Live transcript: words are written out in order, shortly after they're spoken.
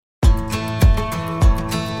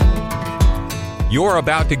You're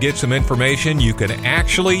about to get some information you can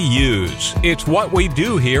actually use. It's what we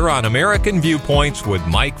do here on American Viewpoints with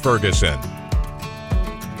Mike Ferguson.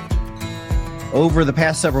 Over the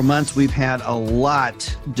past several months, we've had a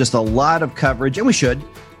lot of coverage, and we should,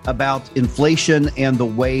 about inflation and the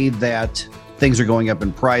way that things are going up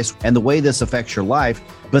in price and the way this affects your life.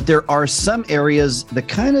 But there are some areas that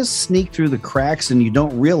kind of sneak through the cracks and you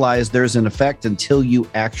don't realize there's an effect until you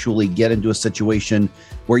actually get into a situation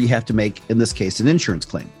where you have to make, in this case, an insurance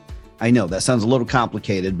claim. I know that sounds a little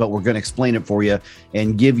complicated, but we're going to explain it for you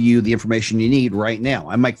and give you the information you need right now.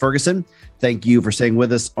 I'm Mike Ferguson. Thank you for staying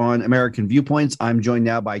with us on American Viewpoints. I'm joined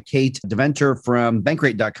now by Kate Deventer from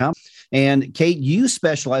Bankrate.com. And Kate, you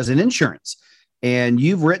specialize in insurance, and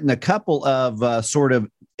you've written a couple of sort of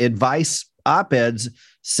advice op-eds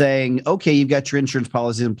saying, okay, you've got your insurance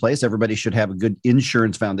policies in place. Everybody should have a good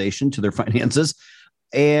insurance foundation to their finances.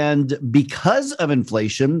 And because of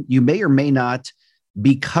inflation, you may or may not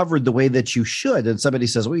be covered the way that you should. And somebody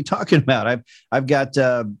says, what are you talking about? I've got,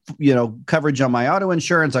 coverage on my auto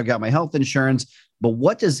insurance. I've got my health insurance. But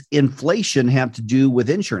what does inflation have to do with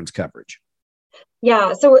insurance coverage?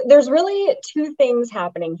 Yeah, so there's really two things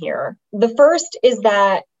happening here. The first is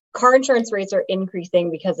that car insurance rates are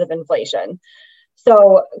increasing because of inflation.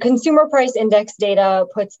 So consumer price index data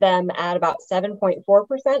puts them at about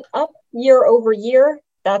 7.4% up year over year.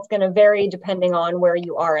 That's going to vary depending on where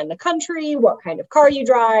you are in the country, what kind of car you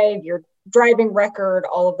drive, your driving record,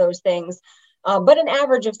 all of those things, but an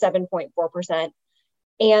average of 7.4%.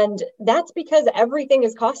 And that's because everything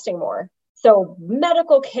is costing more. So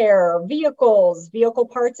medical care, vehicles, vehicle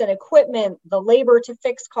parts and equipment, the labor to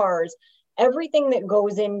fix cars, everything that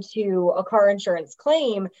goes into a car insurance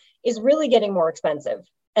claim is really getting more expensive.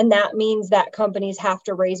 And that means that companies have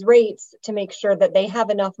to raise rates to make sure that they have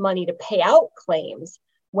enough money to pay out claims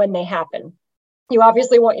when they happen. You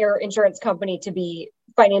obviously want your insurance company to be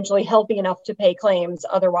financially healthy enough to pay claims.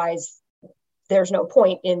 Otherwise, there's no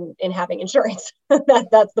point in having insurance.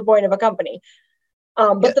 That's the point of a company.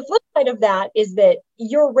 But the flip side of that is that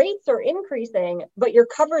your rates are increasing, but your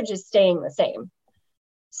coverage is staying the same.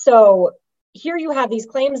 So here you have these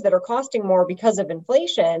claims that are costing more because of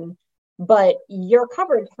inflation, but your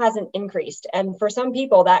coverage hasn't increased. And for some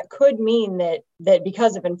people, that could mean that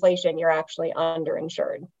because of inflation, you're actually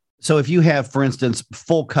underinsured. So if you have, for instance,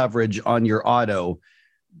 full coverage on your auto,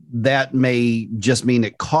 that may just mean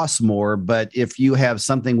it costs more. But if you have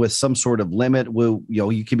something with some sort of limit,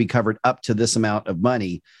 you can be covered up to this amount of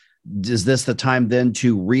money. Is this the time then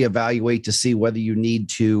to reevaluate to see whether you need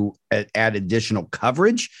to add additional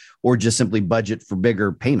coverage or just simply budget for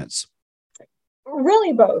bigger payments?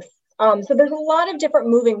 Really both. So there's a lot of different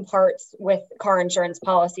moving parts with car insurance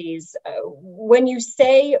policies. When you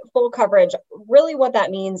say full coverage, really what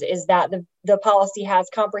that means is that the policy has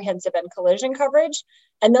comprehensive and collision coverage,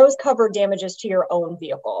 and those cover damages to your own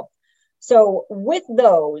vehicle. So with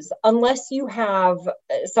those, unless you have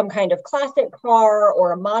some kind of classic car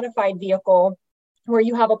or a modified vehicle where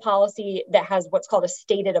you have a policy that has what's called a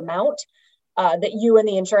stated amount, that you and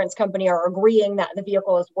the insurance company are agreeing that the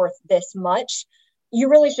vehicle is worth this much, you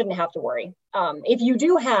really shouldn't have to worry. If you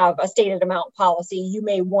do have a stated amount policy, you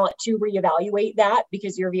may want to reevaluate that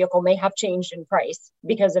because your vehicle may have changed in price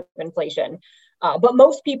because of inflation. But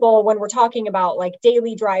most people, when we're talking about like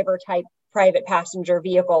daily driver type private passenger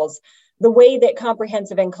vehicles, the way that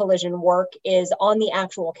comprehensive and collision work is on the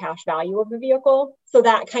actual cash value of the vehicle. So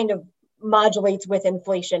that kind of modulates with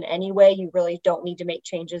inflation anyway. You really don't need to make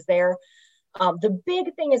changes there. The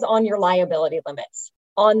big thing is on your liability limits,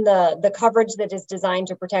 on the coverage that is designed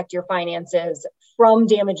to protect your finances from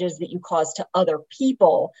damages that you cause to other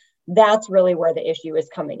people. That's really where the issue is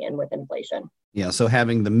coming in with inflation. Yeah, so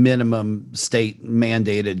having the minimum state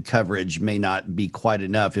mandated coverage may not be quite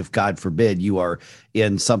enough if, God forbid, you are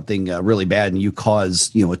in something really bad and you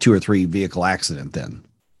cause, a 2 or 3 vehicle accident then.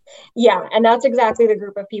 Yeah, and that's exactly the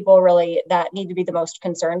group of people really that need to be the most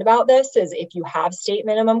concerned about this is if you have state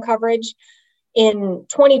minimum coverage. In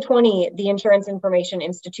 2020, the Insurance Information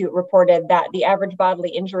Institute reported that the average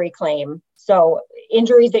bodily injury claim, so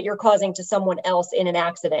injuries that you're causing to someone else in an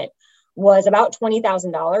accident, was about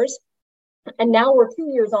 $20,000. And now we're 2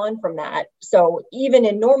 years on from that. So even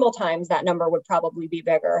in normal times, that number would probably be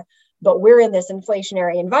bigger. But we're in this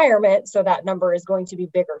inflationary environment, so that number is going to be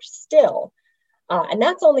bigger still. And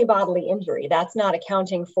that's only bodily injury. That's not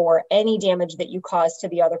accounting for any damage that you cause to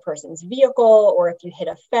the other person's vehicle, or if you hit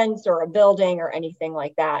a fence or a building or anything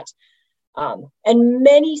like that. And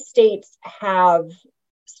many states have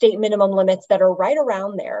state minimum limits that are right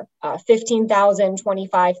around there, 15,000,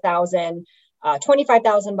 25,000.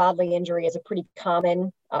 25,000 bodily injury is a pretty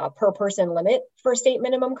common per person limit for state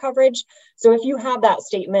minimum coverage. So if you have that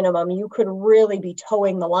state minimum, you could really be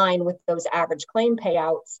towing the line with those average claim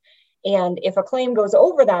payouts. And if a claim goes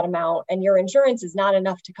over that amount and your insurance is not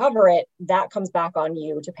enough to cover it, that comes back on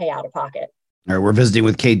you to pay out of pocket. All right, we're visiting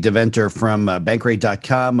with Kate Deventer from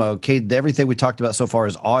Bankrate.com. Kate, everything we talked about so far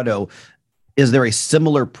is auto. Is there a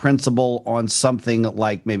similar principle on something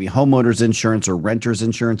like maybe homeowners insurance or renters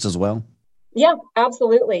insurance as well? Yeah,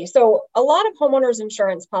 absolutely. So a lot of homeowners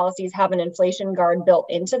insurance policies have an inflation guard built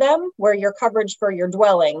into them where your coverage for your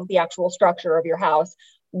dwelling, the actual structure of your house,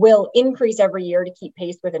 will increase every year to keep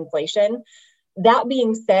pace with inflation. That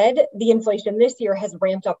being said, the inflation this year has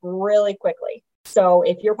ramped up really quickly. So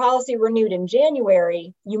if your policy renewed in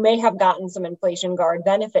January, you may have gotten some inflation guard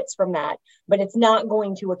benefits from that, but it's not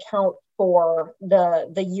going to account for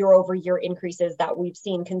the year over year increases that we've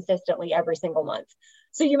seen consistently every single month.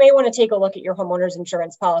 So you may want to take a look at your homeowner's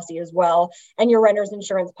insurance policy as well, and your renter's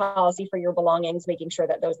insurance policy for your belongings, making sure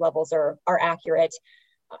that those levels are accurate.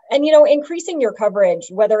 And, increasing your coverage,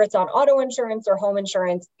 whether it's on auto insurance or home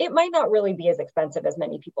insurance, it might not really be as expensive as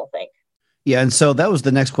many people think. Yeah. And so that was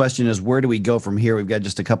the next question is, where do we go from here? We've got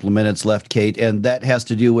just a couple of minutes left, Kate, and that has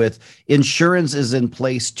to do with insurance is in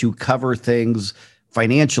place to cover things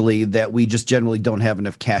financially that we just generally don't have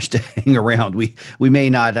enough cash to hang around. We may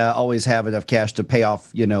not always have enough cash to pay off,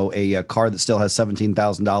 a car that still has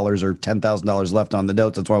 $17,000 or $10,000 left on the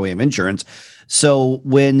notes. That's why we have insurance. So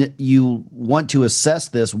when you want to assess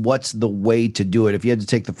this, what's the way to do it? If you had to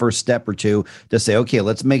take the first step or two to say, okay,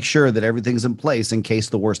 let's make sure that everything's in place in case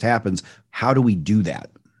the worst happens, how do we do that?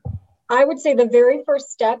 I would say the very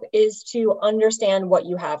first step is to understand what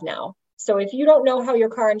you have now. So if you don't know how your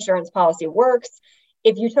car insurance policy works,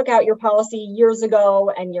 if you took out your policy years ago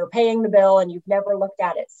and you're paying the bill and you've never looked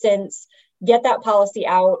at it since, get that policy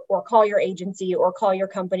out or call your agency or call your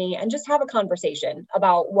company and just have a conversation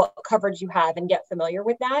about what coverage you have and get familiar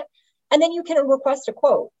with that. And then you can request a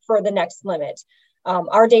quote for the next limit.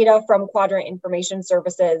 Our data from Quadrant Information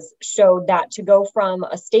Services showed that to go from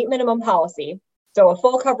a state minimum policy, so a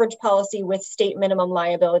full coverage policy with state minimum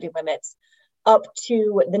liability limits, up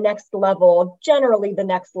to the next level, generally the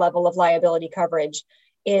next level of liability coverage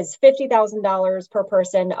is $50,000 per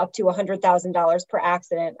person up to $100,000 per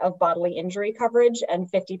accident of bodily injury coverage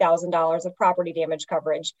and $50,000 of property damage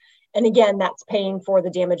coverage. And again, that's paying for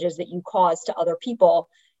the damages that you cause to other people.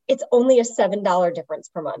 It's only a $7 difference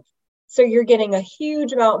per month. So you're getting a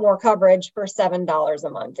huge amount more coverage for $7 a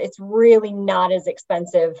month. It's really not as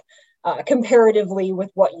expensive comparatively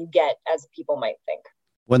with what you get as people might think.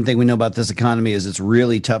 One thing we know about this economy is it's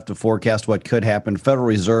really tough to forecast what could happen. Federal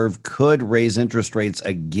Reserve could raise interest rates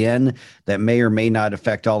again. That may or may not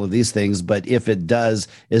affect all of these things. But if it does,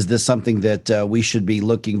 is this something that we should be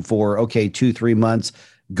looking for? Okay, 2-3 months,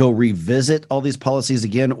 go revisit all these policies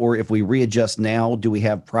again? Or if we readjust now, do we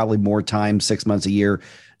have probably more time, 6 months, a year,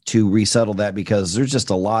 to resettle that? Because there's just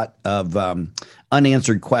a lot of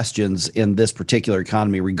unanswered questions in this particular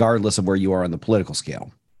economy, regardless of where you are on the political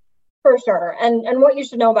scale. For sure. And what you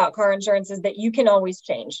should know about car insurance is that you can always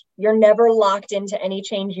change. You're never locked into any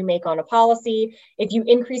change you make on a policy. If you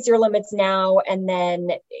increase your limits now, and then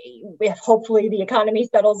if hopefully the economy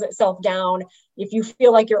settles itself down, if you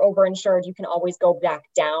feel like you're overinsured, you can always go back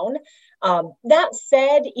down. That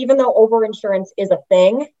said, even though overinsurance is a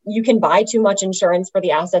thing, you can buy too much insurance for the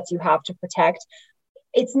assets you have to protect.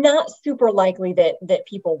 It's not super likely that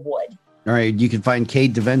people would. All right. You can find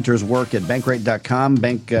Kate Deventer's work at bankrate.com,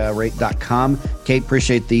 bankrate.com. Kate,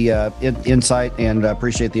 appreciate the insight and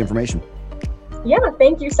appreciate the information. Yeah,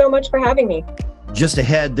 thank you so much for having me. Just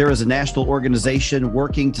ahead, there is a national organization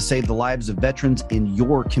working to save the lives of veterans in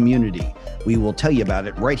your community. We will tell you about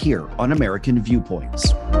it right here on American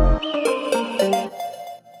Viewpoints.